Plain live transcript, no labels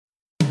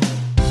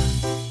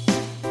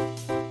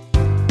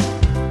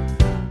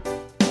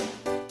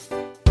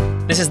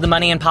This is the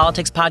Money and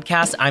Politics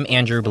Podcast. I'm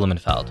Andrew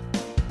Blumenfeld.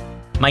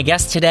 My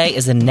guest today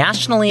is a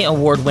nationally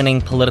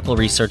award-winning political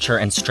researcher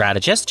and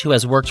strategist who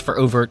has worked for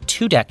over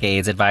 2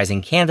 decades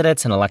advising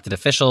candidates and elected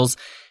officials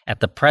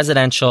at the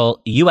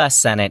presidential, U.S.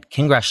 Senate,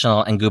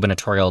 congressional, and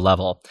gubernatorial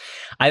level.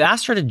 I've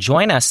asked her to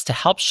join us to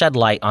help shed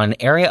light on an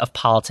area of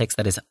politics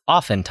that is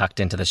often tucked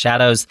into the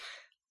shadows: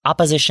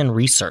 opposition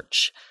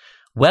research.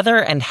 Whether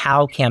and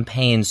how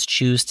campaigns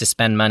choose to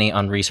spend money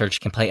on research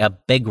can play a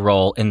big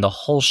role in the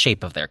whole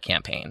shape of their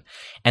campaign.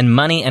 And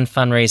money and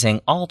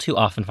fundraising all too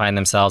often find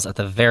themselves at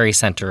the very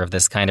center of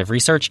this kind of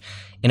research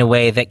in a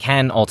way that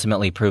can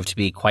ultimately prove to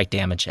be quite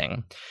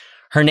damaging.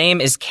 Her name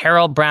is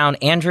Carol Brown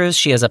Andrews.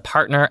 She is a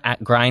partner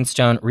at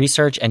Grindstone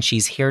Research, and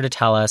she's here to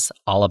tell us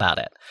all about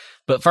it.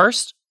 But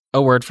first,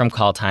 a word from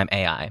Call Time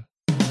AI.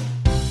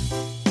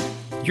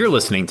 You're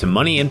listening to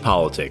Money in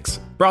Politics,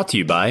 brought to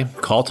you by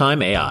Call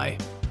Time AI.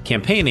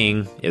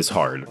 Campaigning is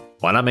hard.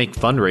 Why not make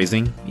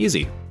fundraising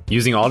easy?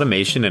 Using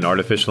automation and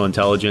artificial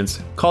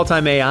intelligence, Call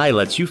Time AI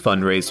lets you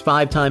fundraise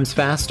 5 times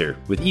faster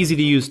with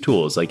easy-to-use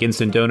tools like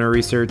instant donor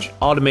research,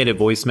 automated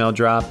voicemail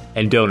drop,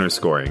 and donor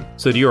scoring,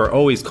 so that you are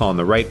always calling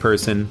the right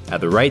person at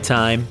the right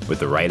time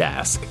with the right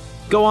ask.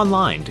 Go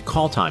online to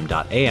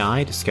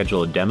calltime.ai to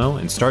schedule a demo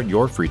and start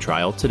your free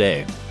trial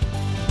today.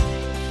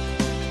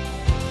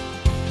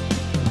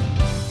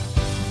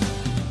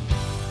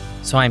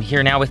 So I'm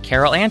here now with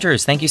Carol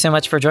Andrews. Thank you so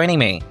much for joining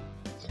me.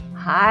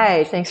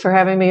 Hi, thanks for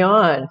having me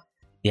on.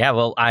 Yeah,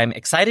 well, I'm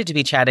excited to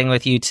be chatting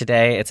with you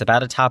today. It's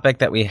about a topic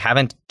that we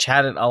haven't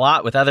chatted a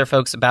lot with other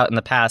folks about in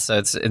the past, so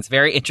it's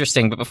very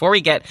interesting. But before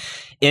we get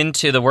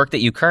into the work that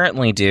you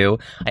currently do,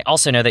 I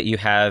also know that you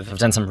have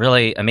done some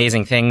really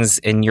amazing things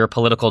in your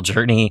political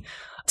journey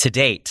to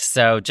date.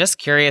 So just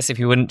curious if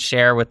you wouldn't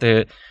share with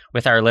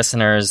our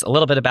listeners a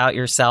little bit about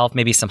yourself,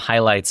 maybe some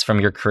highlights from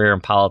your career in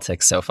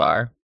politics so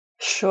far.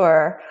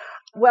 Sure.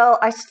 Well,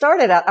 I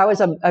started out, I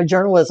was a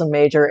journalism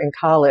major in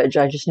college.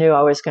 I just knew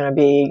I was going to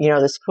be,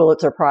 this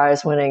Pulitzer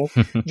Prize winning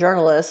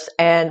journalist.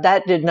 And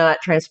that did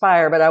not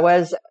transpire, but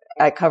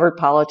I covered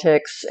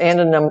politics and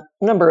a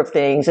number of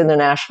things in the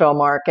Nashville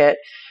market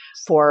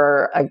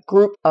for a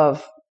group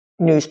of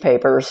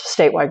newspapers,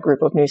 statewide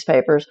group of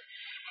newspapers,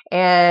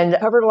 and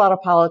covered a lot of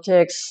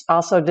politics,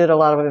 also did a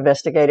lot of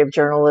investigative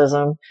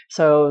journalism.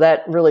 So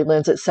that really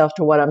lends itself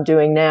to what I'm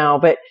doing now.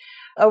 But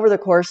over the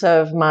course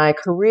of my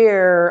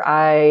career,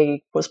 I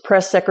was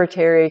press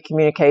secretary,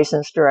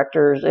 communications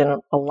director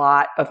in a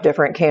lot of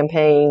different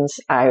campaigns.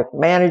 I've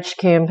managed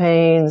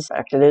campaigns,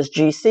 acted as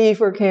GC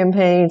for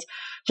campaigns,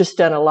 just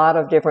done a lot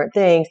of different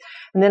things.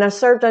 And then I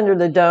served under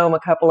the dome a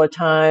couple of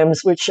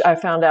times, which I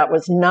found out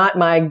was not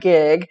my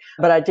gig,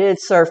 but I did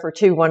serve for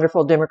 2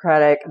 wonderful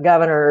Democratic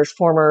governors,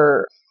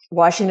 former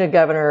Washington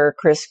Governor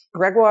Chris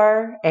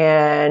Gregoire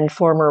and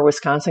former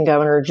Wisconsin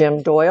Governor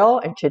Jim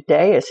Doyle. And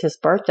today is his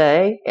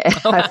birthday,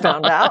 I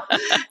found out.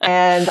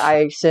 And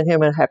I sent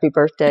him a happy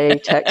birthday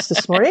text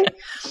this morning.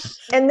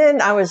 And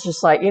then I was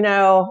just like,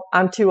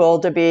 I'm too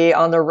old to be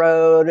on the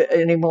road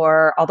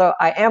anymore. Although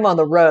I am on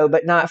the road,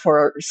 but not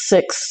for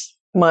 6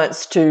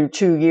 months to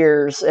 2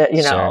 years,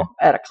 Sure.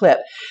 at a clip.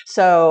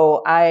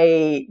 So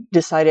I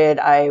decided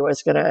I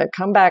was going to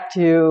come back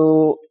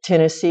to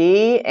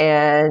Tennessee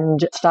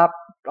and stop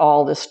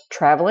all this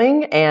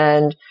traveling.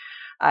 And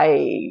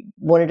I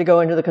wanted to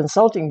go into the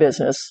consulting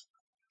business.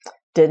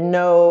 Didn't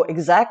know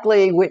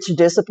exactly which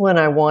discipline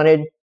I wanted,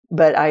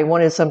 but I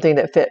wanted something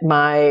that fit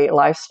my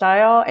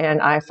lifestyle.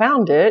 And I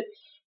found it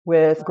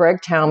with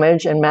Greg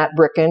Talmadge and Matt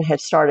Bricken had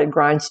started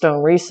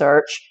Grindstone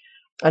Research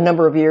a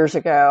number of years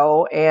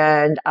ago.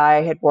 And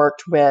I had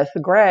worked with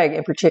Greg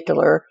in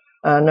particular,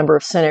 a number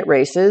of Senate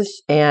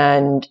races.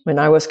 And when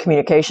I was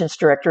communications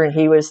director and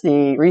he was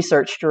the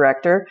research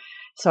director,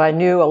 so I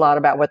knew a lot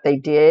about what they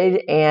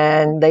did,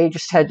 and they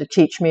just had to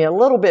teach me a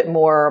little bit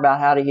more about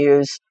how to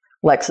use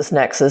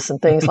LexisNexis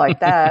and things like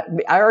that.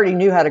 I already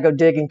knew how to go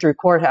digging through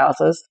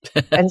courthouses.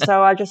 And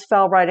so I just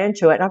fell right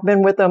into it. And I've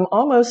been with them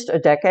almost a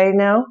decade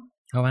now.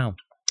 Oh, wow.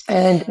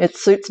 And it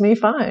suits me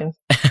fine.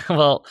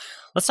 Well,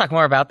 let's talk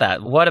more about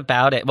that. What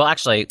about it? Well,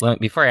 actually,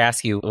 before I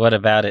ask you what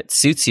about it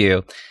suits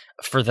you,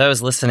 for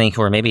those listening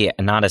who are maybe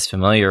not as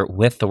familiar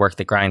with the work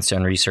that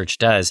Grindstone Research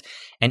does,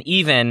 and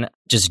even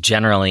just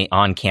generally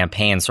on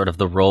campaigns, sort of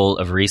the role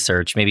of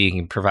research, maybe you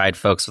can provide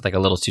folks with like a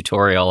little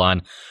tutorial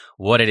on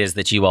what it is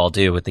that you all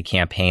do with the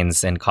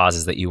campaigns and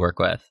causes that you work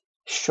with.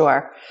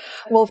 Sure.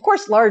 Well, of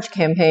course, large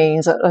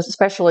campaigns,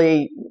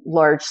 especially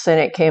large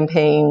Senate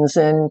campaigns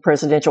and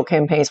presidential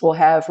campaigns, will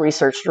have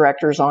research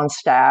directors on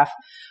staff.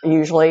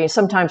 Usually,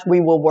 sometimes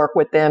we will work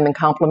with them and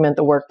complement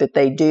the work that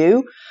they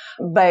do.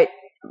 But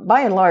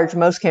by and large,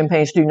 most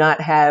campaigns do not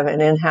have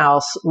an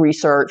in-house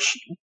research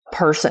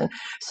person.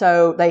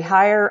 So they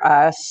hire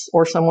us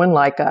or someone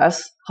like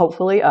us,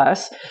 hopefully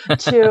us,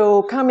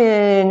 to come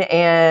in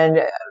and,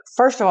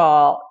 first of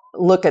all,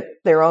 look at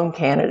their own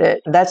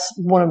candidate. That's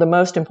one of the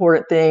most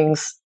important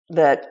things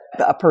that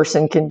a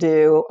person can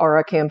do or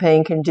a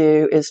campaign can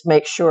do, is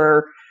make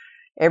sure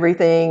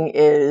everything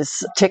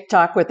is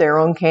tick-tock with their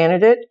own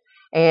candidate.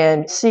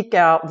 and seek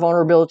out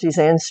vulnerabilities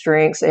and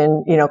strengths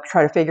and,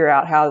 try to figure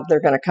out how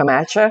they're going to come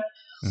at you.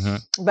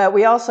 Mm-hmm. But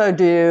we also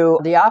do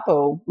the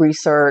oppo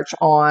research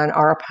on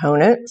our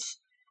opponents.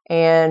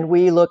 And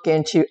we look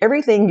into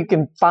everything you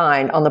can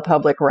find on the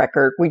public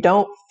record. We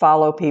don't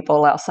follow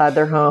people outside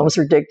their homes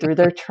or dig through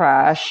their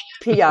trash.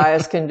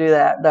 PIs can do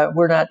that.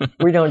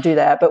 We don't do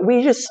that. But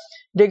we just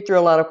dig through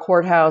a lot of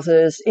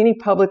courthouses, any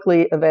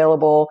publicly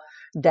available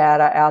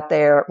data out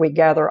there. We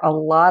gather a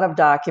lot of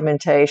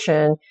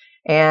documentation,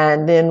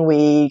 and then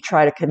we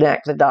try to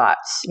connect the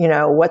dots.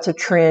 What's a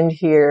trend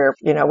here?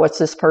 What's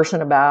this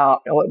person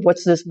about?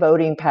 What's this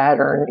voting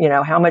pattern?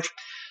 How much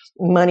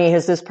money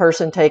has this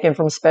person taken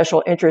from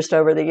special interest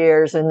over the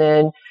years and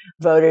then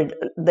voted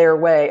their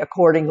way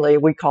accordingly?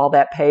 We call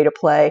that pay to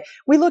play.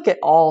 We look at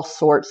all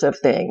sorts of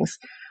things.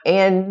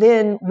 And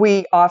then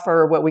we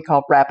offer what we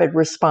call rapid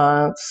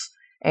response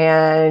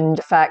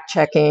and fact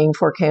checking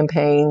for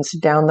campaigns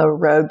down the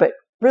road. But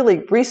really,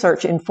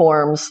 research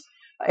informs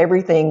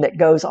everything that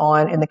goes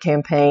on in the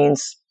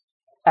campaigns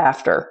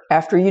after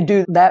you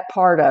do that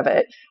part of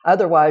it.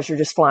 Otherwise, you're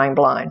just flying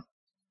blind.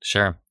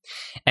 Sure.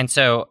 And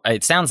so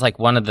it sounds like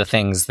one of the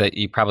things that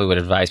you probably would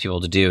advise people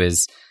to do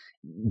is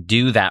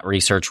do that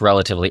research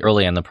relatively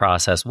early in the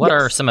process. What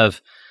are some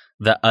of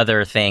the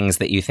other things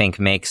that you think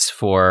makes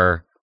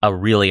for a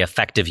really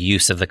effective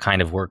use of the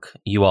kind of work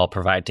you all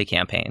provide to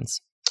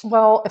campaigns?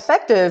 Well,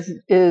 effective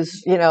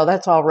is,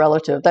 that's all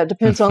relative. That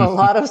depends on a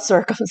lot of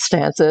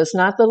circumstances.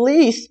 Not the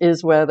least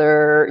is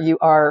whether you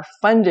are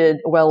funded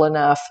well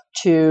enough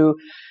to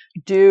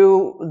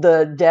do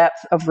the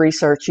depth of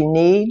research you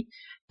need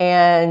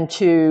and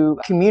to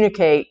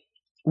communicate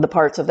the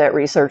parts of that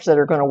research that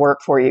are going to work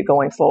for you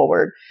going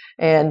forward.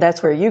 And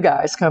that's where you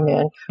guys come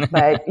in.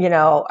 But,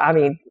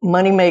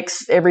 money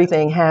makes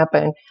everything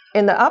happen.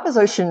 In the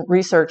opposition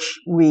research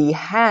we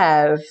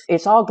have,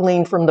 it's all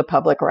gleaned from the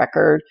public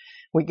record.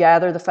 We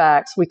gather the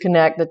facts, we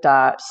connect the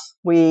dots,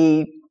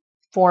 we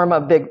form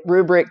a big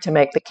rubric to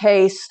make the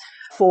case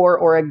for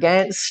or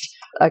against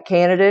a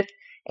candidate.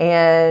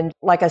 And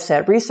like I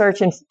said,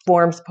 research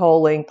informs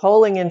polling,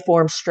 polling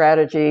informs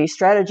strategy,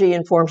 strategy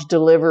informs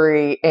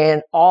delivery,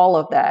 and all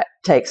of that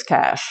takes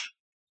cash.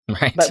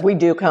 Right. But we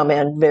do come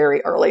in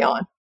very early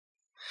on.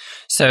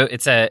 So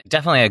it's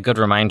definitely a good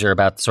reminder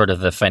about sort of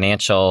the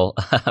financial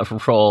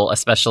role,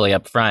 especially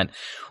up front.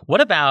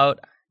 What about,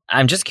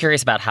 I'm just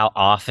curious about how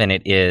often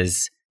it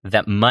is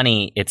that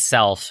money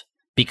itself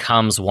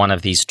becomes one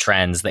of these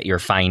trends that you're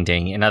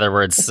finding. In other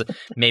words,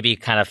 maybe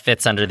kind of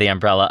fits under the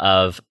umbrella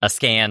of a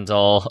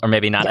scandal, or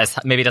maybe not,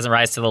 maybe it doesn't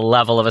rise to the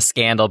level of a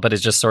scandal, but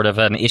is just sort of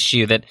an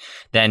issue that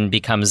then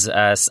becomes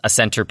a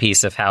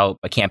centerpiece of how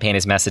a campaign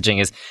is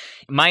messaging. Is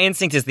my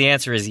instinct is the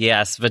answer is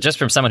yes, but just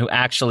from someone who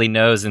actually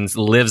knows and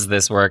lives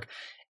this work,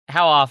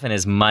 how often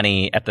is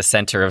money at the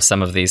center of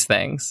some of these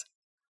things?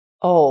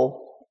 Oh,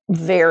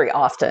 very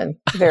often,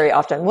 very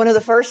often. One of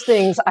the first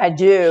things I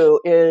do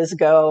is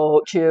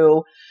go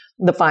to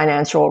the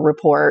financial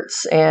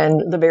reports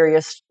and the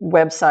various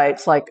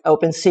websites like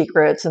Open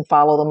Secrets and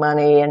Follow the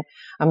Money. And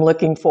I'm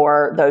looking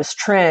for those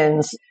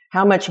trends.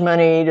 How much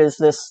money does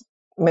this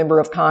member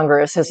of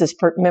Congress, has this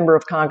member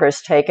of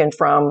Congress taken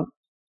from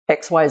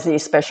XYZ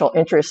special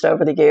interest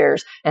over the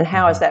years? And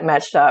how is that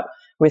matched up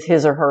with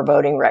his or her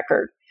voting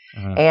record?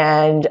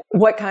 And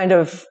what kind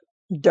of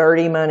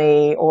dirty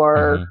money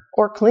or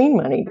clean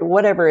money,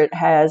 whatever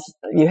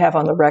you have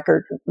on the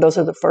record, those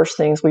are the first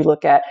things we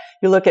look at.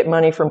 You look at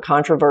money from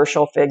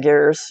controversial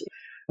figures,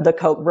 the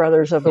Koch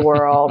brothers of the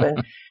world,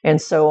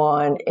 and so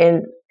on.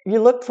 And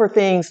you look for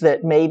things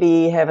that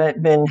maybe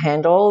haven't been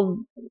handled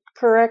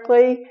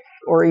correctly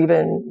or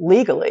even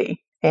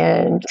legally,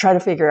 and try to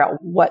figure out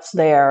what's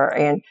there.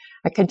 And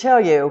I can tell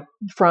you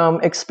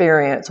from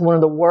experience, one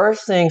of the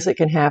worst things that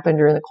can happen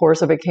during the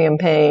course of a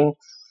campaign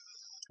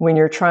when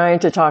you're trying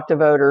to talk to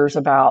voters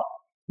about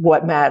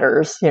what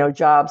matters,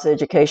 jobs,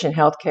 education,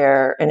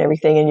 healthcare, and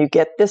everything, and you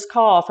get this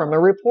call from a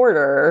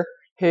reporter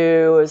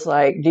who is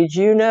like, did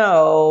you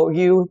know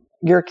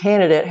your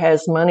candidate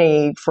has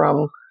money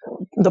from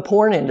the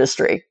porn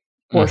industry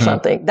or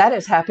something? That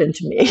has happened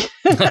to me.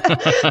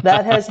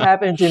 That has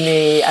happened to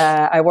me.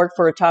 I worked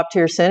for a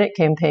top-tier Senate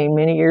campaign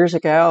many years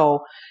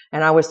ago,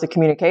 and I was the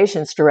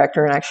communications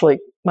director, and actually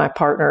my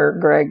partner,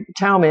 Greg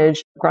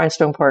Talmadge,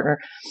 Grindstone partner,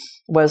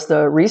 was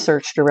the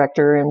research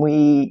director, and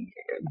we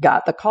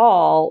got the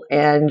call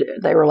and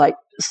they were like,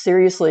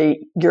 seriously,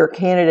 your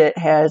candidate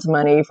has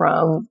money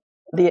from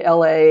the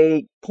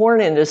LA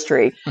porn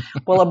industry.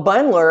 Well, a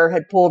bundler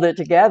had pulled it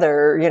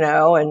together,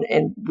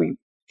 and we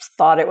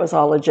thought it was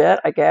all legit,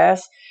 I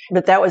guess.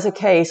 But that was a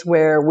case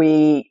where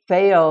we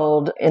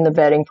failed in the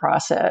vetting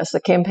process. The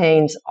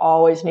campaigns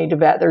always need to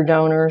vet their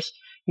donors.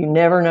 You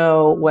never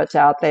know what's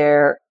out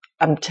there.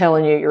 I'm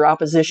telling you, your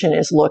opposition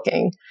is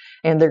looking,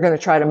 and they're going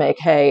to try to make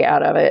hay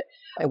out of it.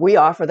 We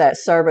offer that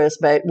service,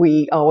 but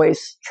we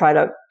always try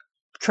to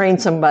train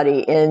somebody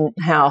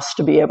in-house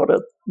to be able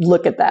to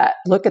look at that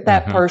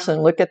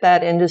person, look at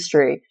that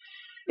industry.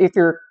 If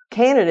your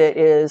candidate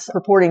is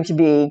purporting to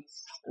be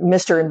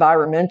Mr.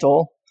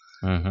 Environmental,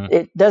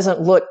 it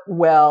doesn't look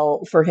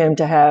well for him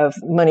to have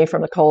money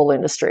from the coal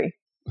industry.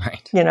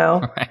 Right.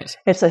 Right.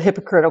 It's a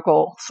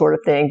hypocritical sort of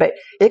thing, but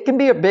it can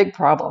be a big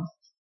problem.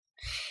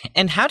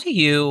 And how do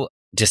you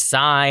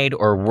decide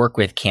or work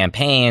with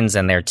campaigns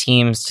and their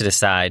teams to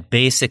decide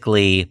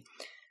basically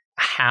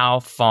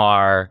how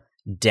far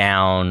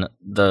down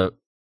the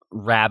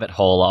rabbit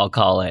hole, I'll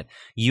call it,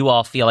 you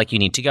all feel like you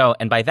need to go?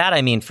 And by that,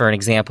 I mean, for an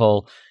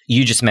example,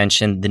 you just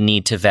mentioned the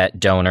need to vet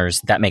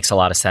donors. That makes a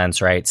lot of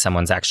sense, right?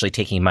 Someone's actually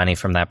taking money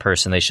from that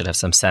person. They should have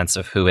some sense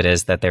of who it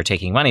is that they're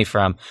taking money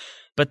from.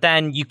 But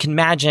then you can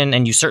imagine,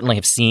 and you certainly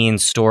have seen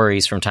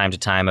stories from time to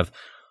time of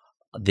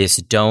this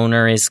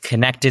donor is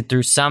connected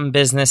through some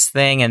business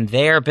thing and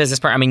their business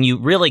partner. I mean, you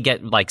really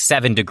get like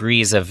 7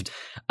 degrees of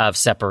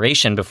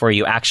separation before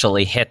you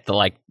actually hit the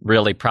like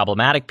really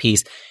problematic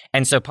piece.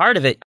 And so part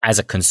of it, as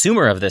a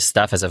consumer of this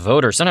stuff, as a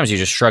voter, sometimes you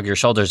just shrug your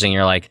shoulders and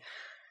you're like,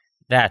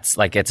 that's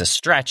like, it's a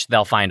stretch.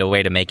 They'll find a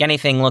way to make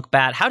anything look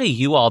bad. How do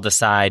you all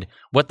decide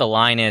what the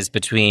line is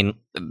between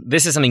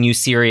this is something you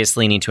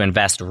seriously need to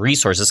invest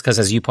resources? Because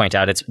as you point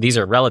out, these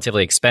are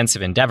relatively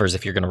expensive endeavors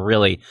if you're going to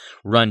really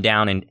run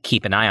down and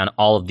keep an eye on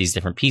all of these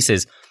different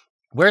pieces.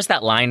 Where's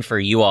that line for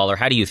you all, or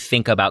how do you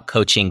think about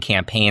coaching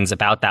campaigns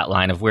about that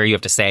line of where you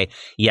have to say,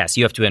 yes,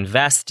 you have to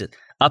invest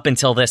up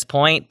until this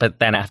point, but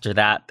then after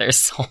that,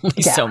 there's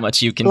only so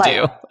much you can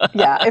do.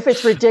 If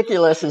it's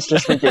ridiculous, it's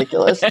just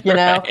ridiculous,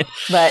 Right.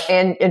 But,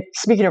 and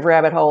speaking of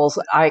rabbit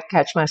holes, I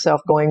catch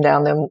myself going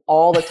down them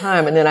all the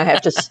time. And then I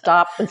have to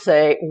stop and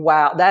say,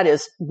 wow, that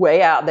is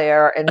way out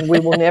there and we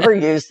will never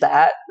use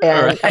that.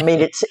 And right. I mean,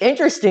 it's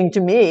interesting to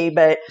me,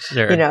 but,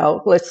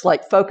 let's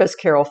like focus,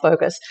 Carol,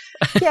 focus.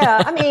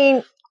 Yeah, I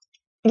mean,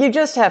 you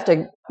just have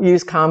to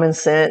use common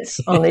sense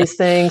on these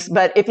things.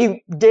 But if you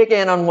dig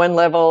in on one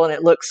level and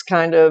it looks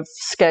kind of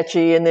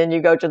sketchy and then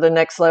you go to the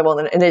next level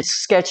and it's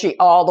sketchy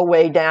all the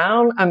way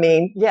down, I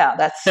mean, yeah,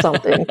 that's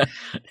something.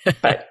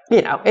 But,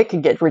 it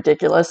can get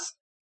ridiculous.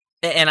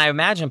 And I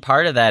imagine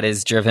part of that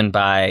is driven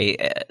by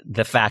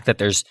the fact that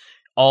there's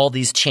all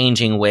these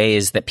changing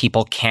ways that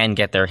people can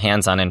get their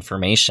hands on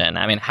information.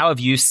 I mean, how have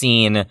you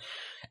seen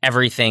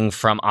everything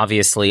from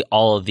obviously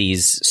all of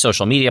these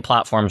social media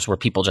platforms where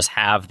people just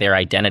have their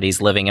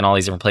identities living in all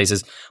these different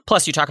places.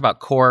 Plus, you talk about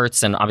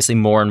courts and obviously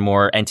more and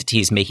more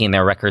entities making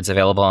their records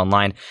available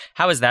online.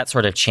 How has that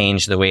sort of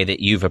changed the way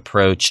that you've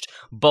approached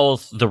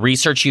both the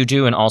research you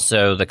do and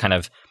also the kind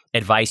of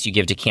advice you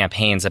give to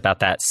campaigns about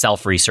that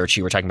self-research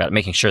you were talking about,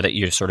 making sure that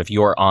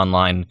your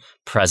online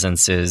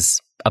presence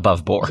is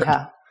above board?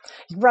 Yeah.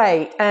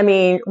 Right. I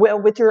mean, well,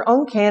 with your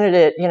own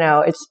candidate,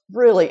 it's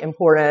really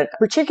important,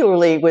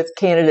 particularly with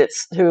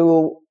candidates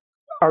who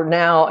are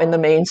now in the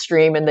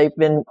mainstream and they've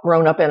been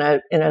grown up in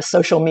a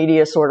social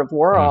media sort of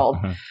world.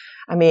 Mm-hmm.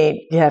 I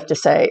mean, you have to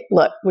say,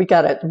 look, we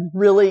got to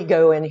really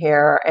go in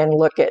here and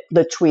look at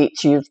the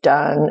tweets you've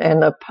done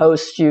and the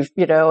posts and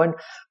of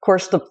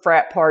course the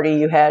frat party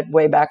you had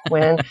way back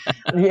when,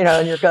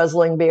 and you're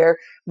guzzling beer.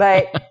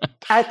 But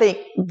I think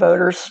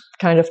voters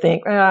kind of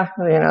think,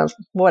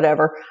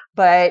 whatever.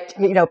 But,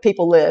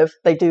 people live,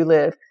 they do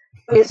live.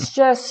 It's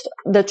just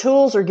the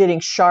tools are getting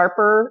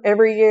sharper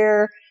every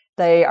year.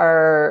 They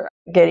are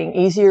getting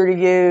easier to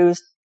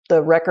use.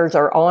 The records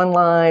are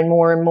online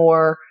more and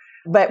more.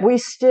 But we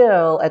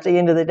still, at the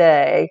end of the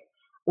day,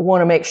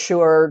 want to make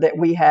sure that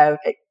we have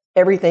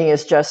everything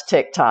is just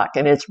tick-tock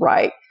and it's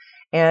right.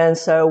 And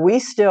so we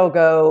still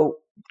go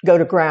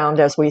to ground,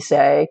 as we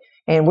say,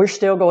 and we're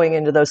still going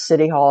into those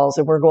city halls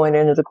and we're going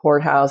into the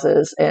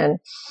courthouses and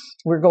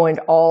we're going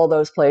to all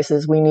those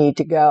places we need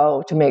to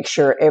go to make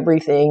sure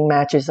everything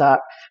matches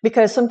up.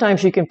 Because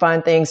sometimes you can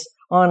find things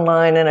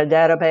online in a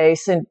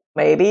database and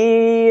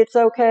maybe it's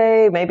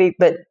okay,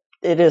 but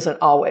it isn't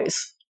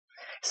always.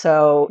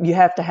 So you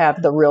have to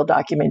have the real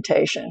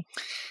documentation.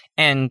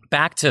 And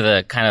back to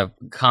the kind of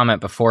comment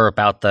before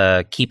about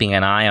the keeping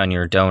an eye on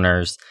your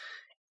donors,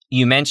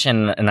 you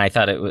mentioned, and I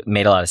thought it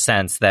made a lot of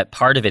sense, that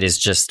part of it is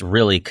just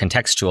really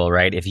contextual,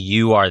 right? If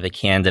you are the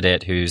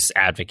candidate who's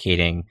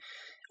advocating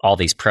all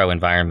these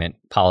pro-environment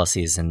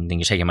policies and then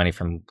you're taking money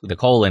from the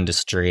coal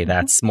industry,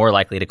 that's more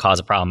likely to cause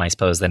a problem, I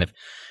suppose, than if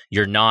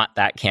you're not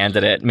that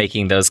candidate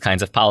making those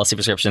kinds of policy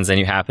prescriptions and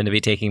you happen to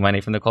be taking money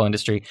from the coal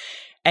industry.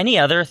 Any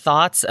other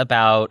thoughts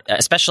about,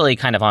 especially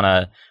kind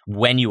of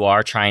when you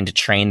are trying to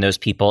train those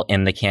people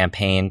in the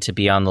campaign to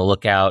be on the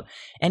lookout,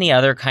 any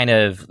other kind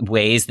of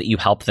ways that you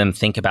help them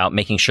think about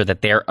making sure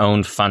that their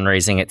own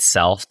fundraising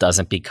itself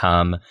doesn't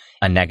become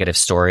a negative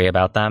story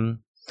about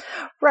them?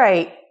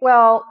 Right.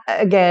 Well,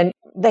 again,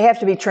 they have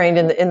to be trained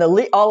in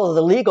all of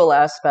the legal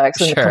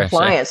aspects and the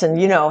compliance, and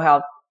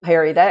how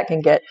hairy that can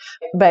get.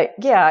 But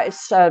yeah,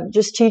 it's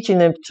just teaching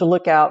them to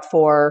look out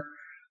for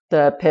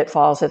the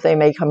pitfalls that they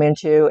may come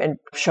into and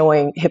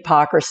showing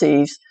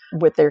hypocrisies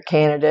with their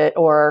candidate.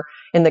 Or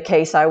in the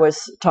case I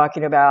was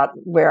talking about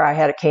where I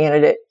had a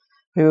candidate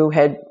who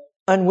had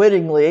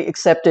unwittingly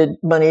accepted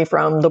money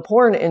from the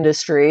porn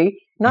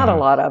industry, not a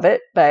lot of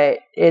it, but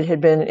it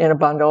had been in a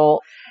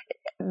bundle.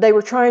 They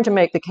were trying to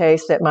make the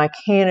case that my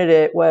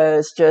candidate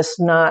was just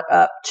not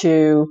up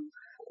to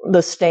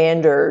the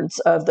standards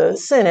of the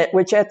Senate,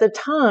 which at the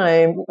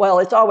time, well,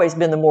 it's always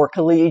been the more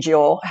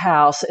collegial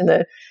house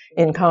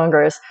in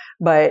Congress,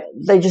 but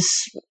they just,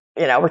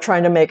 we're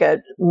trying to make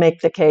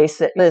the case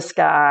that this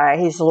guy,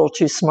 he's a little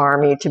too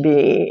smarmy to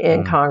be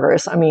in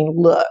Congress. I mean,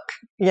 look,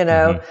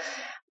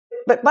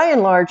 But by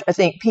and large, I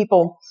think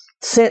people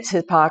sense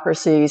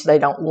hypocrisies. They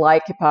don't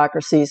like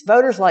hypocrisies.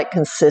 Voters like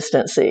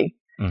consistency.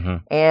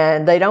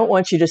 And they don't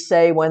want you to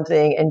say one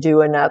thing and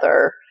do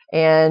another.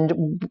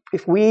 And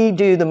if we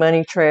do the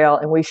money trail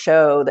and we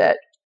show that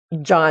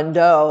John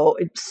Doe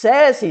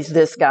says he's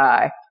this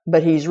guy,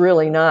 but he's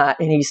really not,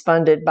 and he's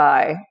funded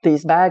by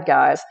these bad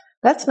guys,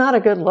 that's not a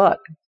good look.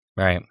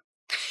 Right.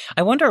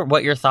 I wonder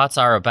what your thoughts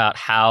are about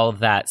how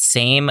that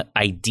same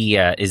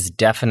idea is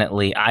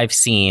definitely, I've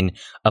seen,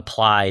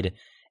 applied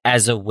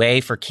as a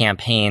way for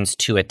campaigns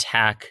to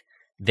attack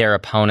their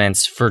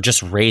opponents for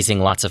just raising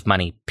lots of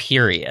money,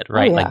 period,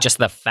 right? Oh, yeah. Like just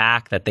the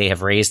fact that they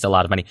have raised a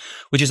lot of money,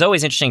 which is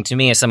always interesting to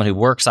me as someone who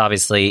works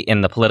obviously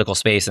in the political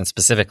space and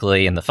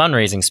specifically in the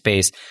fundraising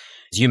space.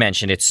 As you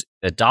mentioned, it's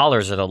the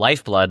dollars are the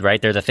lifeblood,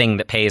 right? They're the thing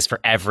that pays for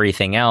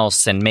everything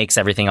else and makes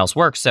everything else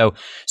work. So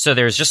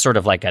there's just sort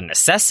of like a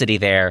necessity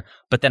there.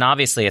 But then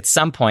obviously at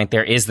some point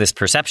there is this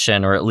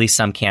perception, or at least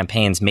some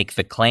campaigns make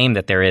the claim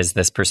that there is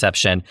this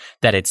perception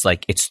that it's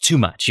like, it's too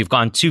much. You've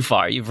gone too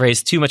far. You've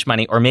raised too much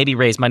money, or maybe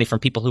raised money from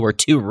people who are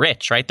too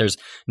rich, right? There's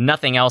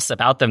nothing else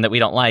about them that we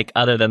don't like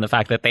other than the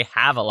fact that they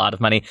have a lot of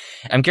money.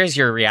 I'm curious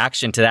your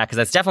reaction to that, because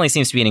that definitely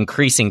seems to be an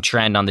increasing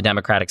trend on the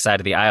Democratic side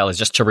of the aisle, is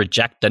just to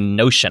reject the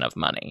notion of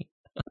money.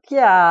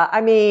 Yeah, I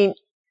mean,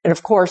 and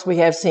of course, we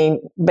have seen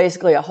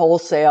basically a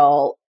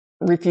wholesale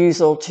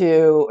refusal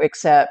to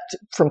accept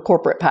from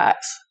corporate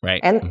PACs.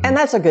 Right. And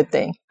that's a good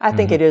thing. I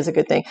think it is a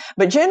good thing.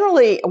 But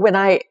generally, when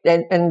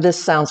and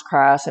this sounds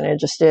crass, and it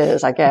just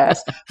is, I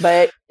guess,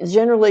 but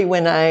generally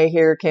when I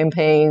hear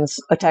campaigns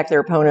attack their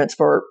opponents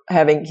for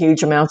having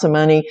huge amounts of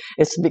money,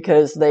 it's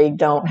because they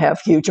don't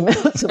have huge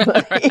amounts of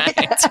money.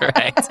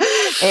 Right.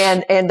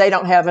 And they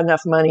don't have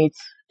enough money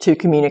to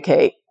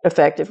communicate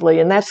effectively.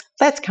 And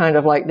that's kind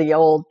of like the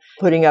old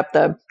putting up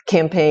the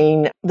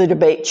campaign, the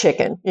debate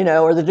chicken,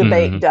 or the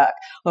debate duck.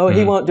 Oh,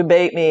 he won't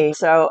debate me.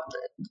 So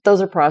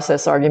those are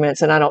process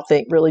arguments, and I don't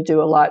think really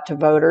do a lot to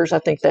voters. I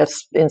think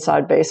that's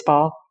inside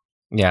baseball.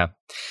 Yeah.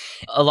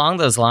 Along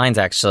those lines,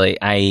 actually,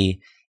 I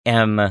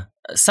am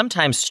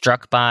sometimes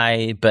struck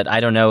by, but I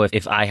don't know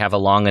if I have a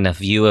long enough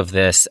view of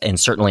this, and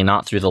certainly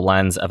not through the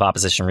lens of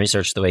opposition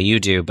research the way you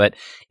do, but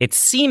it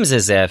seems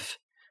as if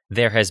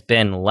there has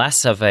been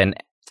less of an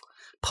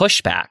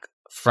pushback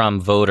from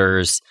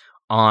voters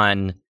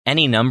on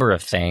any number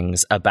of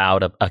things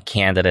about a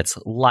candidate's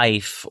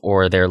life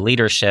or their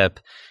leadership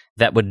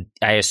that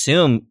I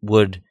assume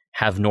would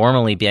have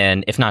normally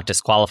been, if not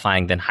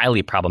disqualifying, then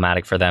highly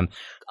problematic for them.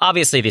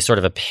 Obviously, the sort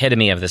of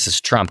epitome of this is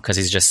Trump, because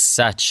he's just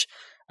such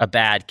a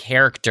bad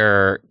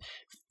character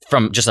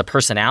from just a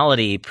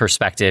personality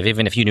perspective.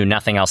 Even if you knew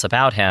nothing else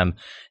about him,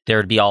 there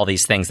would be all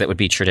these things that would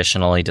be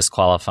traditionally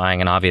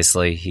disqualifying. And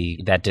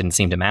obviously, that didn't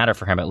seem to matter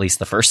for him, at least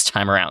the first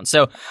time around.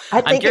 So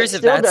I think I'm curious it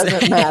still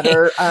doesn't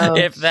matter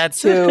if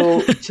that's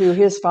to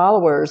his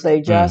followers.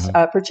 They just,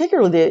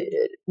 particularly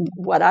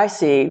what I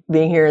see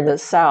being here in the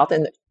South,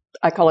 and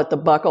I call it the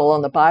buckle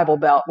on the Bible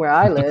Belt where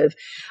I live,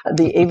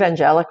 the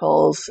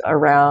evangelicals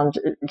around,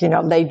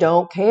 they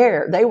don't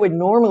care. They would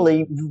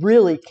normally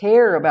really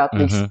care about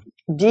these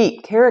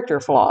deep character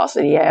flaws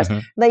that he has.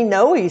 They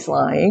know he's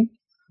lying.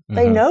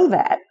 They know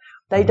that.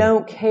 They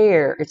don't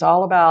care. It's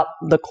all about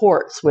the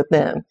courts with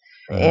them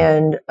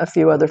and a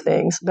few other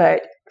things.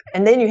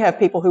 And then you have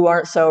people who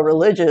aren't so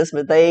religious,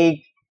 but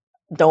they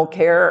don't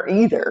care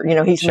either.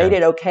 He's made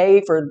it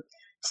okay for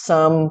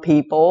some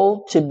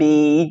people to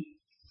be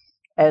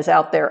as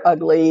out there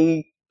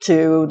ugly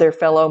to their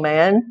fellow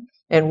man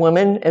and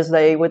woman as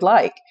they would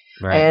like.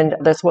 Right. And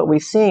that's what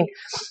we've seen.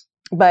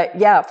 But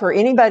yeah, for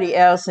anybody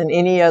else in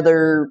any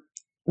other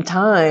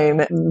time,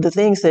 the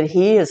things that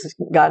he has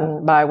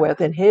gotten by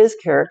with in his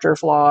character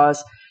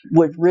flaws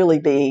would really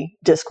be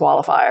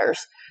disqualifiers.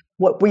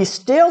 What we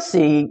still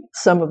see,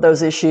 some of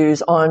those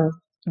issues on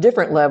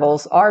different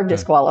levels are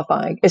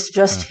disqualifying. It's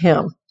just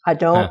him. I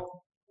don't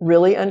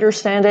really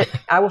understand it.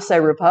 I will say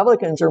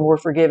Republicans are more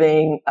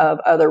forgiving of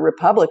other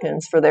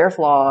Republicans for their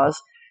flaws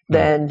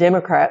than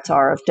Democrats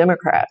are of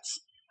Democrats.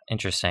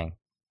 Interesting.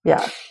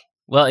 Yeah.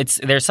 Well,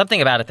 there's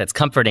something about it that's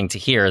comforting to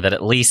hear, that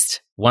at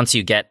least once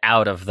you get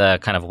out of the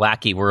kind of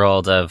wacky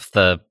world of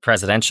the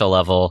presidential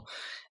level,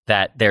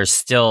 that there's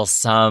still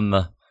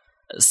some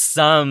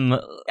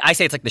I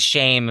say it's like the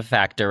shame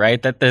factor,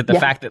 right? That the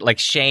fact that like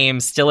shame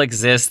still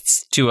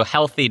exists to a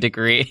healthy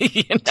degree,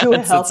 to a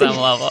healthy, at some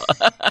level.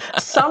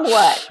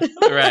 Somewhat.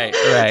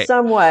 Right.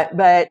 Somewhat.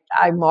 But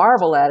I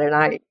marvel at it.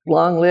 I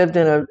long lived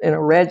in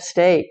a red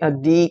state, a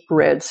deep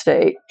red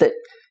state that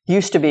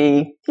used to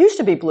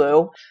be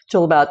blue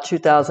till about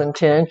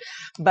 2010.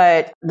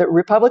 But the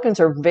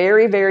Republicans are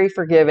very, very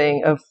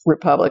forgiving of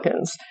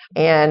Republicans.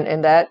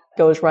 And that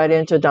goes right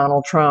into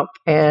Donald Trump.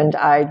 And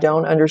I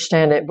don't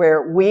understand it,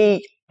 where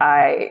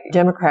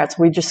Democrats,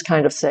 we just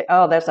kind of say,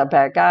 oh, that's a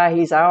bad guy.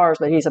 He's ours,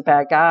 but he's a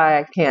bad guy.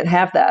 I can't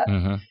have that.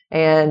 Mm-hmm.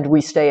 And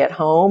we stay at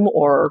home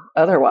or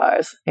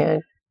otherwise.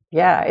 And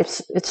yeah,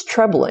 it's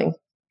troubling.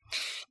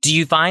 Do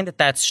you find that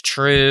that's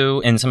true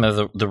in some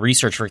of the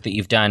research work that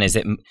you've done? Is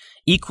it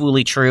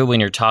equally true when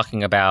you're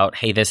talking about,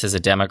 hey, this is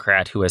a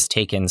Democrat who has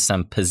taken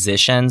some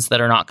positions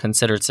that are not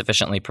considered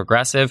sufficiently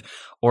progressive?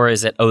 Or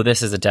is it, oh,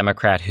 this is a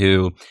Democrat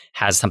who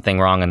has something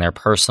wrong in their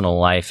personal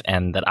life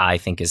and that I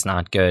think is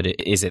not good?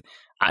 Is it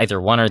either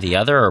one or the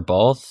other or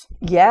both?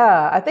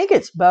 Yeah, I think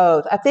it's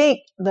both. I think,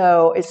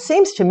 though, it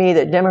seems to me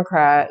that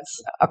Democrats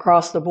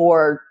across the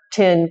board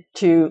tend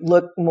to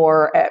look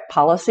more at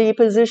policy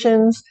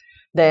positions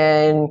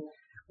than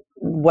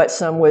what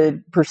some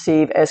would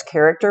perceive as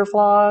character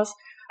flaws.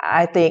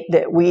 I think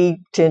that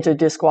we tend to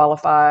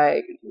disqualify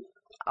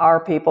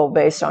our people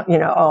based on,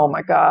 oh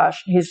my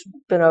gosh, he's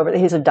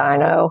a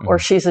dino or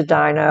she's a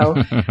dino,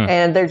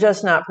 and they're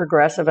just not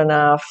progressive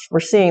enough.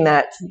 We're seeing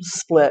that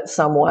split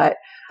somewhat,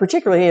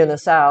 particularly in the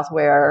South,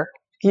 where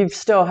you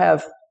still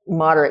have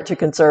moderate to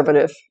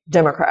conservative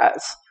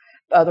Democrats.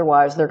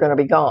 Otherwise, they're going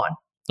to be gone.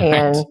 Right.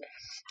 And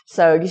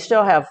so you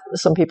still have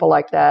some people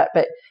like that,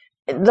 but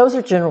those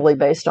are generally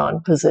based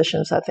on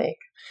positions, I think.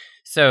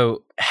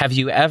 So have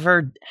you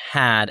ever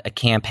had a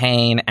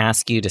campaign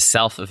ask you to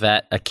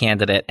self-vet a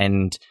candidate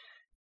and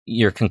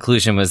your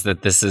conclusion was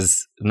that this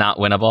is not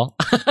winnable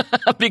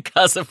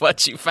because of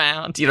what you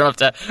found? You don't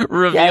have to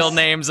reveal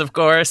names, of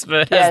course,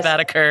 but has that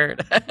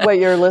occurred? What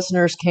your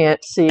listeners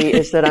can't see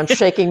is that I'm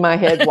shaking my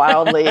head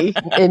wildly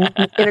in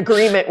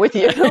agreement with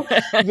you.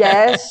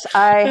 Yes,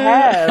 I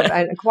have,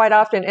 and quite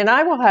often. And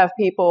I will have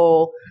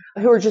people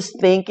who are just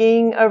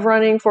thinking of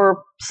running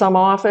for some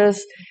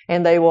office,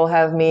 and they will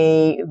have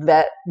me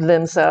vet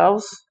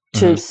themselves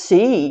to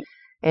see.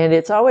 And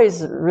it's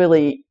always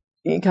really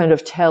kind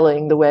of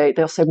telling the way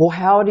they'll say, well,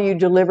 how do you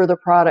deliver the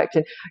product?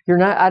 And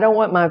I don't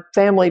want my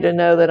family to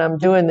know that I'm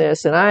doing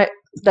this. And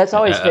that's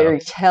always very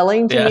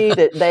telling to me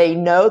that they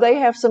know they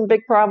have some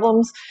big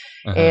problems.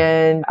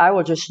 And I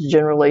will just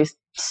generally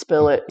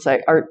spill it and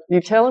say, are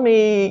you telling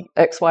me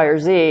X, Y, or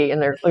Z? And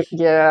they're like,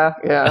 yeah.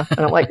 And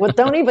I'm like, well,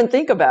 don't even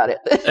think about it.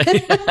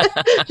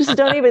 Just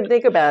don't even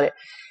think about it.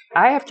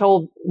 I have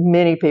told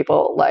many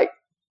people, like,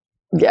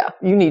 yeah,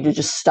 you need to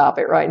just stop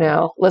it right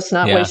now. Let's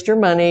not waste your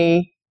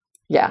money.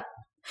 Yeah.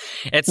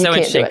 It's so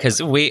interesting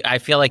because I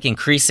feel like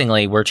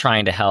increasingly we're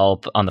trying to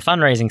help on the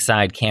fundraising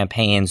side,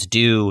 campaigns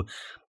do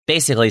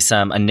basically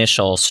some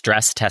initial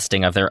stress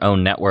testing of their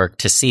own network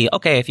to see,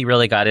 okay, if you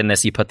really got in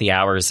this, you put the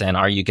hours in,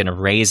 are you going to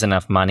raise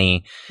enough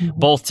money,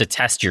 both to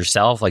test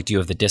yourself, like do you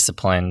have the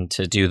discipline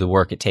to do the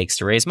work it takes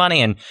to raise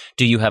money, and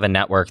do you have a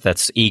network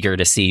that's eager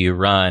to see you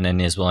run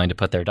and is willing to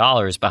put their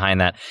dollars behind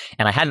that?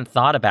 And I hadn't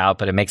thought about,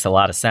 but it makes a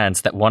lot of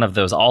sense that one of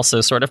those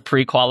also sort of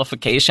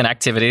pre-qualification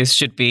activities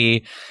should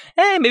be,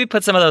 maybe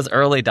put some of those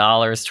early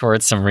dollars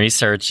towards some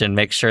research and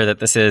make sure that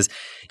this is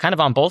kind of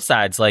on both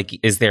sides. Like,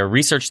 is there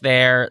research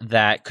there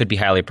that could be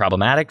highly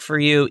problematic for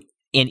you?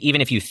 And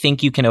even if you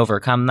think you can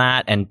overcome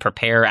that and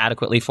prepare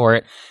adequately for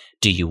it,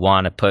 do you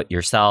want to put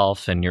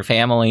yourself and your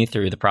family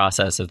through the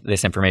process of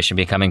this information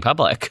becoming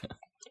public?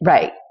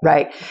 Right.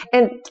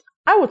 And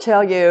I will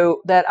tell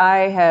you that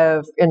I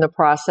have in the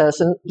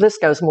process, and this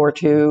goes more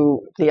to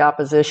the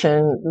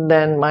opposition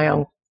than my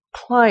own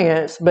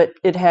clients, but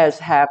it has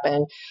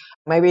happened.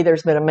 Maybe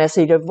there's been a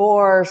messy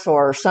divorce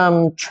or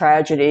some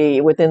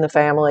tragedy within the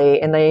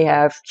family, and they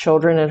have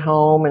children at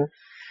home and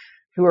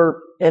who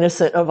are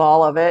innocent of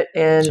all of it.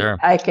 And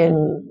I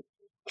can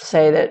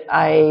say that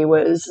I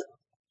was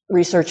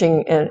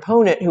researching an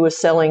opponent who was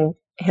selling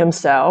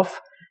himself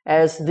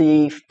as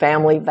the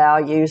family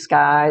values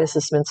guy. This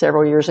has been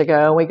several years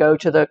ago. We go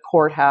to the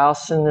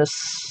courthouse in this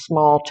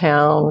small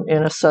town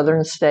in a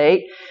southern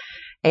state.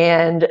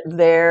 And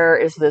there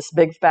is this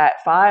big fat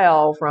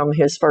file from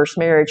his first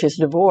marriage, his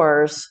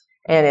divorce,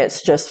 and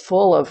it's just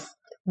full of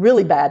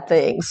really bad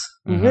things,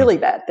 really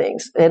bad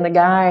things. And the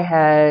guy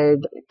had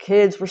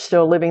kids were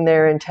still living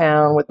there in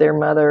town with their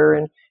mother,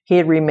 and he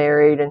had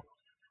remarried.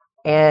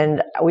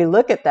 And we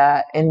look at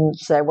that and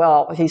say,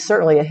 well, he's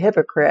certainly a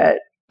hypocrite,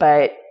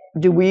 but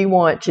do we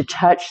want to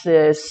touch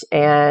this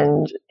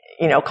and,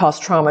 cause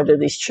trauma to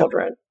these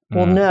children?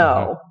 Well,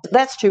 no,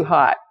 that's too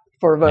hot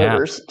for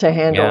voters to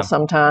handle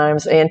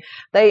sometimes. And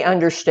they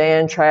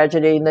understand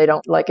tragedy and they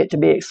don't like it to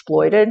be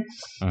exploited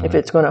if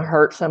it's going to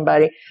hurt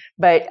somebody.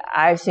 But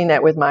I've seen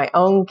that with my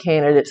own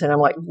candidates. And I'm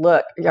like,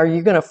 look, are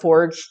you going to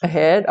forge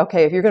ahead?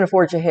 Okay, if you're going to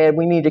forge ahead,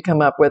 we need to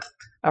come up with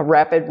a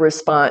rapid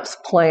response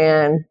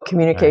plan,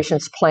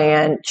 communications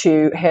plan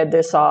to head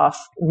this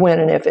off when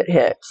and if it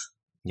hits.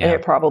 And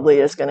it probably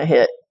is going to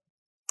hit.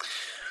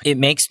 It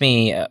makes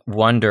me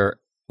wonder,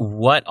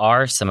 what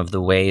are some of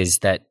the ways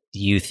that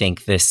you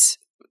think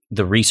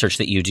the research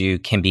that you do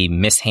can be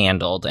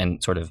mishandled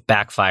and sort of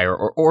backfire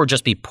or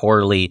just be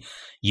poorly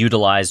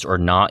utilized or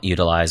not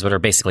utilized? What are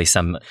basically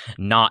some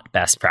not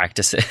best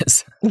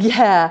practices?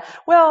 Yeah.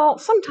 Well,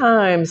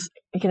 sometimes,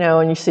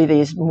 and you see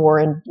these more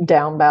in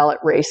down ballot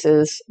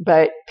races,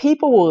 but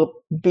people will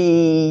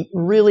be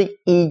really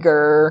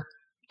eager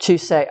to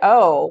say,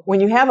 oh, when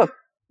you have a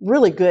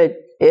really good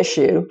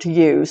issue to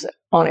use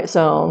on its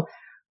own,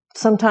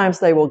 sometimes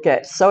they will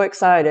get so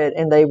excited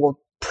and they will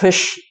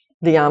push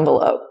the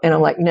envelope. And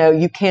I'm like, no,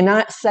 you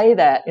cannot say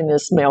that in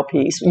this mail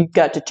piece. You've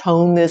got to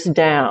tone this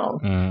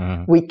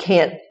down. We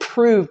can't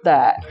prove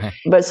that.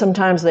 But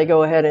sometimes they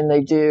go ahead and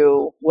they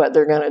do what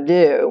they're going to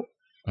do.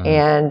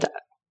 And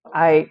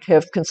I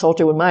have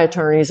consulted with my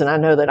attorneys, and I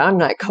know that I'm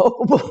not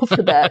culpable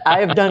for that. I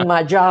have done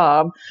my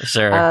job.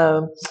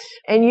 Sure.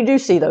 And you do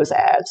see those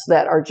ads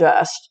that are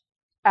just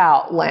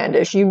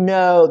outlandish. You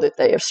know that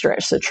they have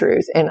stretched the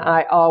truth. And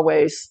I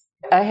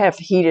have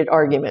heated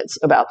arguments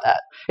about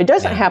that. It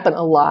doesn't happen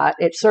a lot.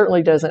 It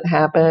certainly doesn't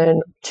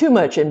happen too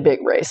much in big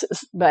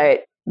races,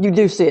 but you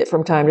do see it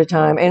from time to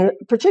time. And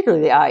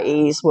particularly the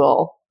IEs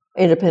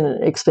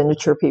independent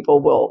expenditure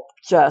people will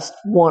just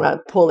want to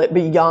pull it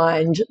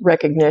beyond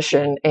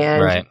recognition.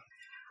 And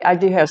I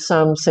do have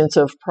some sense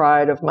of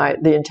pride of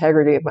the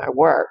integrity of my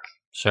work.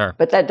 Sure.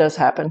 But that does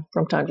happen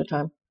from time to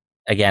time.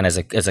 Again, as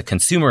a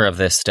consumer of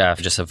this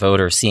stuff, just a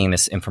voter seeing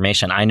this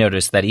information, I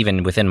noticed that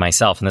even within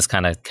myself, and this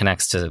kind of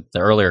connects to the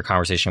earlier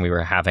conversation we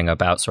were having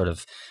about sort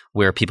of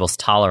where people's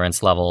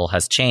tolerance level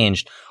has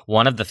changed.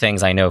 One of the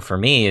things I know for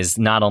me is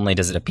not only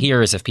does it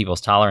appear as if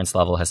people's tolerance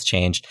level has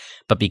changed,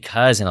 but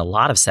because in a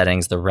lot of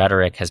settings, the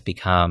rhetoric has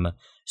become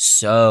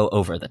so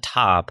over the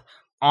top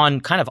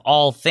on kind of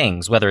all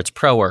things, whether it's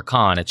pro or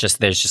con.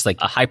 There's just like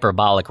a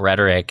hyperbolic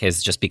rhetoric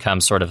has just become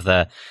sort of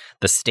the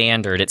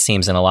standard, it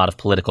seems, in a lot of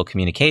political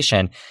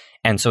communication.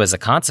 And so as a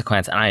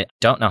consequence, and I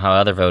don't know how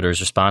other voters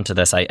respond to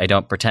this, I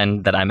don't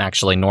pretend that I'm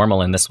actually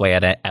normal in this way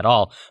at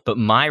all, but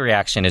my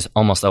reaction is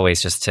almost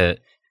always just to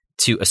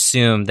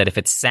assume that if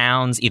it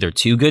sounds either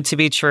too good to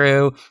be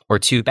true or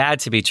too bad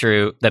to be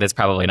true, that it's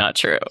probably not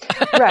true.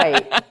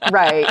 Right.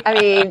 I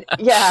mean,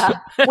 yeah,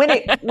 when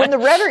the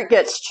rhetoric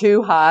gets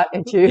too hot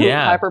and too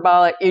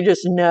hyperbolic, you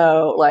just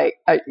know, like,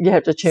 you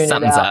have to tune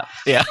Something's it out. Up.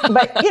 Yeah.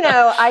 But,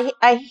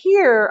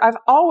 I've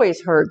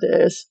always heard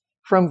this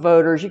from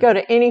voters. You go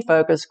to any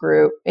focus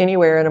group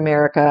anywhere in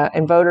America,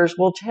 and voters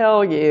will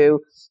tell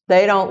you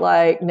they don't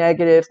like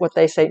what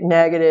they say,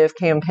 negative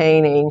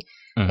campaigning.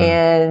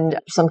 And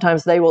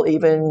sometimes they will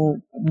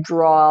even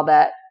draw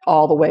that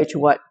all the way to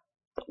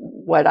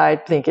what I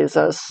think is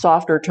a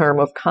softer term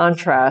of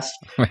contrast,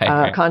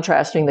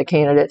 contrasting the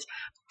candidates.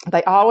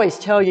 They always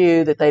tell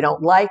you that they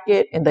don't like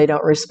it and they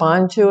don't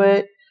respond to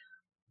it,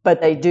 but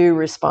they do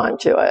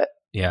respond to it.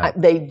 Yeah,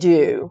 they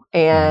do.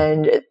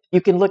 And you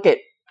can look at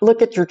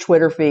your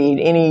Twitter feed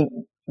any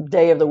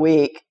day of the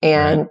week,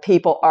 and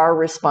people are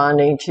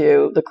responding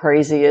to the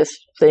craziest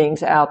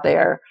things out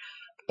there.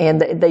 And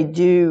they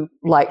do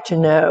like to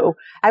know.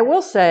 I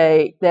will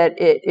say that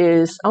it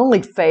is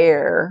only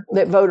fair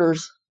that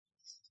voters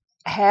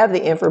have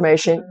the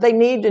information. They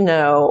need to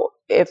know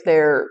if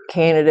their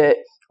candidate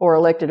or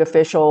elected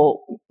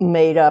official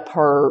made up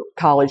her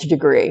college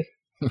degree.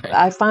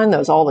 I find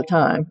those all the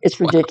time. It's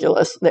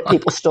ridiculous that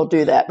people still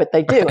do that, but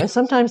they do. And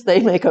sometimes they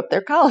make up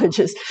their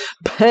colleges.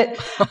 But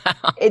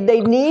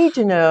they need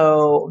to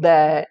know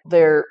that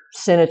their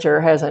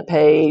senator hasn't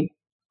paid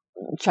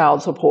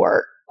child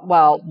support,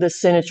 while the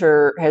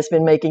senator has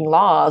been making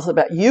laws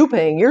about you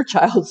paying your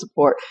child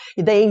support.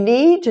 They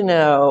need to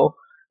know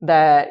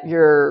that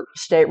your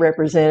state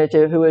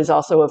representative, who is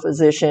also a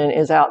physician,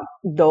 is out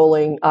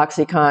doling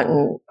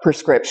OxyContin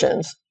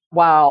prescriptions,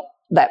 while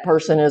that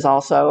person is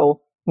also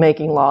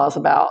making laws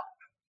about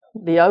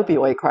the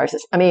opioid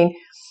crisis. I mean,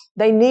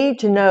 they need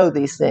to know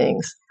these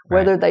things,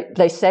 whether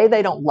they say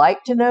they don't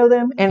like to know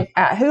them. And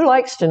who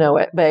likes to know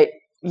it? But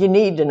you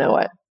need to know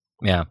it.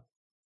 Yeah.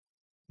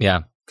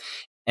 Yeah.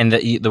 And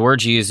the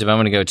word you used a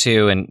moment ago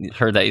too, and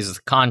heard that uses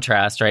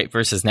contrast, right,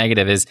 versus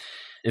negative, is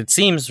it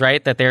seems,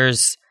 right, that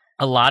there's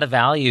a lot of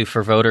value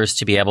for voters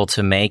to be able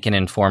to make an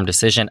informed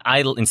decision.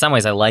 In some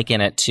ways, I liken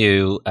it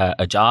to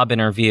a job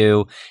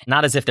interview,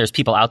 not as if there's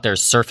people out there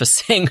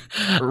surfacing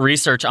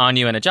research on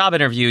you in a job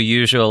interview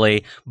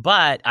usually,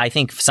 but I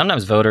think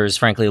sometimes voters,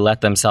 frankly,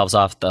 let themselves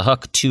off the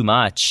hook too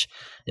much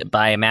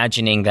by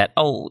imagining that,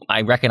 oh,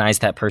 I recognize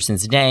that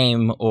person's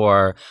name,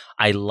 or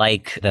I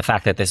like the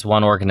fact that this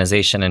one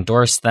organization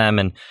endorsed them.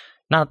 And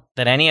not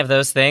that any of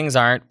those things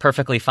aren't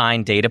perfectly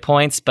fine data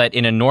points, but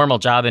in a normal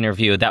job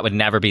interview, that would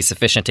never be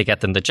sufficient to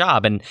get them the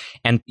job. And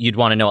you'd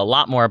want to know a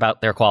lot more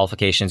about their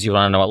qualifications. You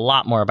want to know a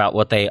lot more about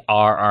what they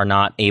are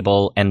not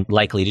able and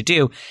likely to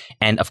do.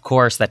 And of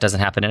course, that doesn't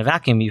happen in a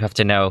vacuum. You have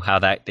to know how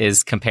that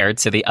is compared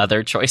to the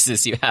other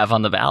choices you have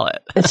on the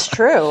ballot. It's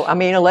true. I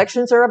mean,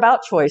 elections are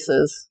about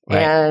choices,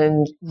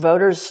 and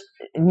voters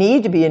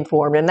need to be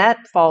informed. And that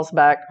falls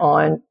back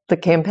on the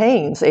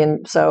campaigns.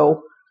 And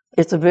so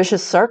it's a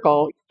vicious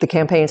circle. The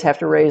campaigns have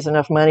to raise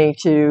enough money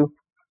to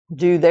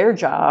do their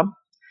job,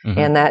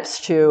 and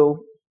that's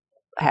to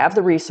have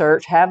the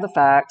research, have the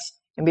facts,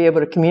 and be able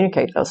to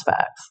communicate those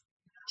facts,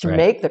 to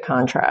make the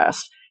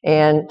contrast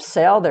and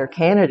sell their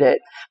candidate.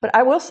 But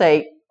I will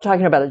say,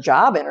 talking about a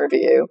job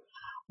interview,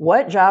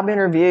 what job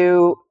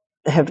interview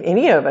have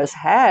any of us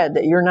had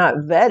that you're not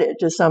vetted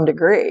to some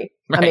degree.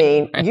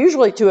 Right.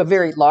 Usually to a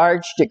very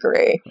large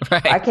degree.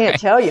 Right, I can't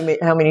tell you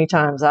how many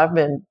times I've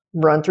been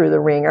run through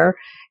the ringer,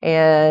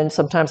 and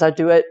sometimes I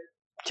do it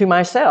to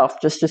myself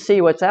just to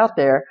see what's out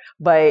there.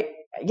 But,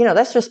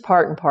 that's just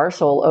part and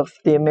parcel of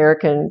the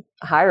American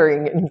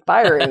hiring and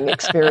firing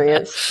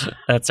experience.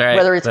 That's right.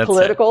 Whether it's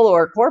political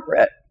or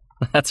corporate.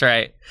 That's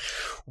right.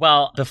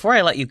 Well, before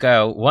I let you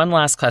go, one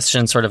last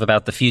question sort of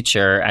about the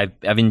future.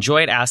 I've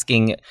enjoyed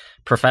asking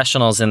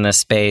professionals in this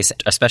space,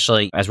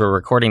 especially as we're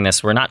recording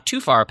this. We're not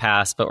too far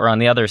past, but we're on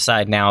the other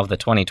side now of the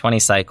 2020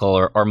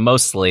 cycle, or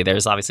mostly.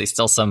 There's obviously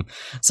still some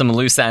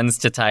loose ends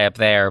to tie up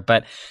there.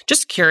 But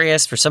just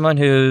curious, for someone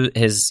who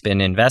has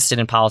been invested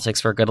in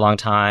politics for a good long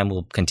time,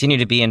 will continue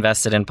to be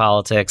invested in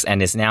politics,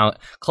 and is now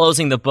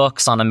closing the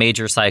books on a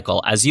major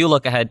cycle, as you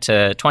look ahead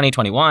to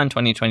 2021,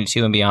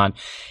 2022 and beyond,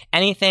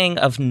 anything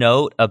of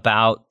note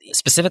about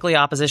specifically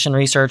opposition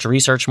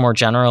research more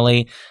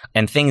generally,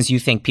 and things you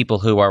think people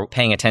who are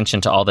paying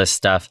attention to all this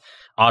stuff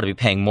ought to be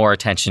paying more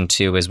attention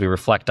to as we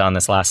reflect on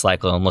this last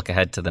cycle and look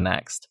ahead to the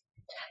next?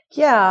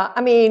 Yeah,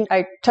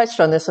 I touched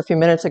on this a few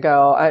minutes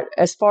ago.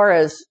 As far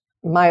as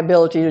my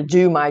ability to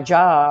do my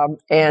job,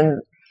 and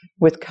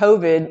with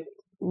COVID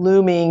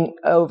looming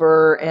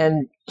over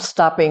and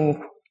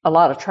stopping a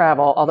lot of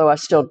travel, although I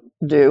still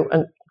do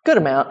a good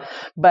amount,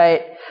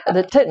 but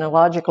the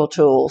technological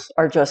tools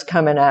are just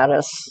coming at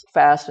us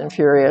fast and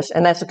furious,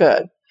 and that's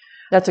good.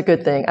 That's a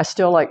good thing. I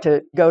still like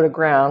to go to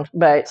ground,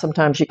 but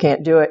sometimes you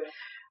can't do it.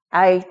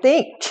 I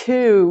think,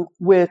 too,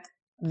 with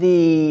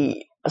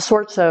the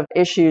sorts of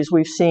issues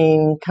we've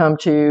seen come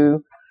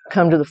to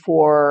the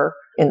fore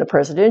in the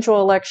presidential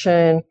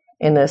election,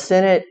 in the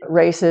Senate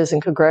races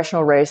and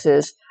congressional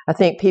races, I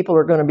think people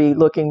are going to be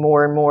looking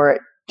more and more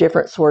at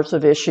different sorts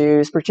of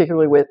issues,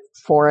 particularly with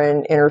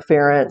foreign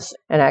interference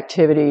and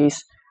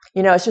activities.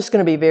 It's just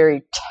going to be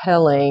very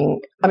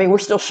telling. We're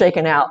still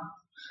shaken out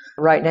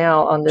right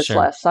now on this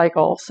last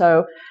cycle.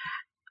 So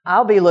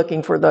I'll be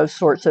looking for those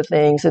sorts of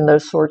things and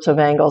those sorts of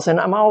angles. And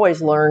I'm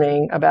always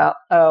learning about,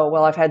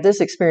 I've had this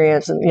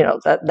experience, and,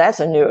 that's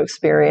a new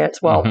experience.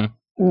 Well,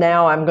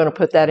 now I'm going to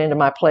put that into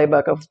my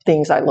playbook of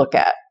things I look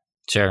at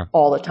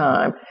all the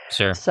time.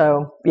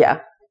 So, yeah.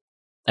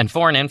 And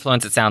foreign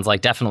influence, it sounds like,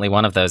 definitely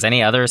one of those.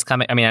 Any others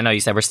coming? I know you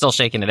said we're still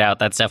shaking it out.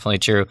 That's definitely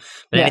true.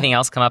 But anything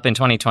else come up in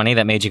 2020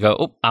 that made you go,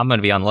 oh, I'm going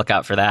to be on the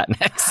lookout for that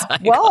next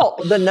cycle? Well,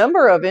 the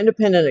number of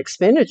independent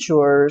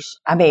expenditures,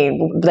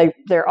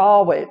 there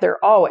are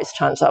always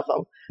tons of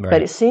them. Right.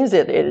 But it seems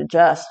that it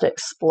just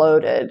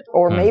exploded.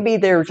 Or maybe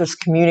they're just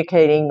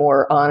communicating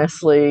more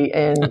honestly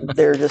and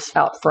they're just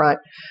out front.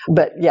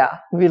 But yeah,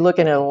 we'll be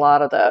looking at a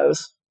lot of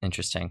those.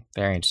 Interesting.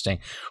 Very interesting.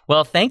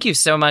 Well, thank you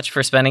so much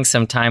for spending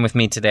some time with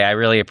me today. I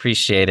really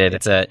appreciate it.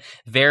 It's a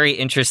very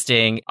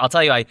interesting, I'll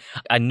tell you, I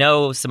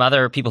know some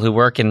other people who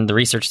work in the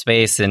research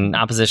space and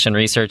opposition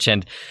research,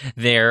 and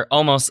they're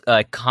almost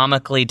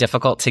comically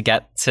difficult to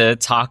get to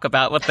talk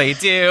about what they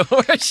do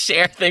or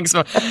share things.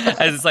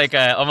 It's like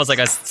almost like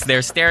they're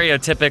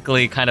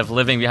stereotypically kind of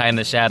living behind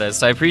the shadows.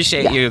 So I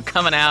appreciate you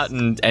coming out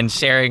and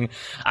sharing.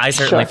 I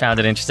certainly found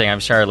it interesting. I'm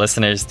sure our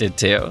listeners did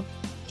too.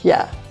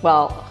 Yeah,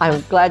 well,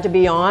 I'm glad to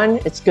be on.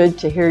 It's good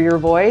to hear your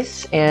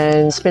voice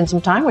and spend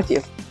some time with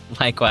you.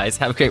 Likewise.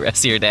 Have a great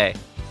rest of your day.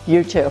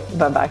 You too.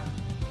 Bye-bye.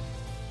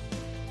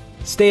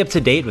 Stay up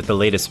to date with the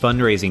latest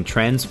fundraising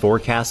trends,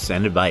 forecasts,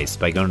 and advice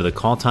by going to the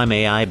Call Time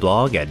AI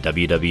blog at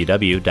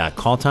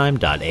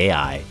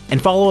www.calltime.ai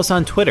and follow us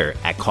on Twitter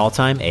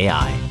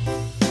 @CallTimeAI.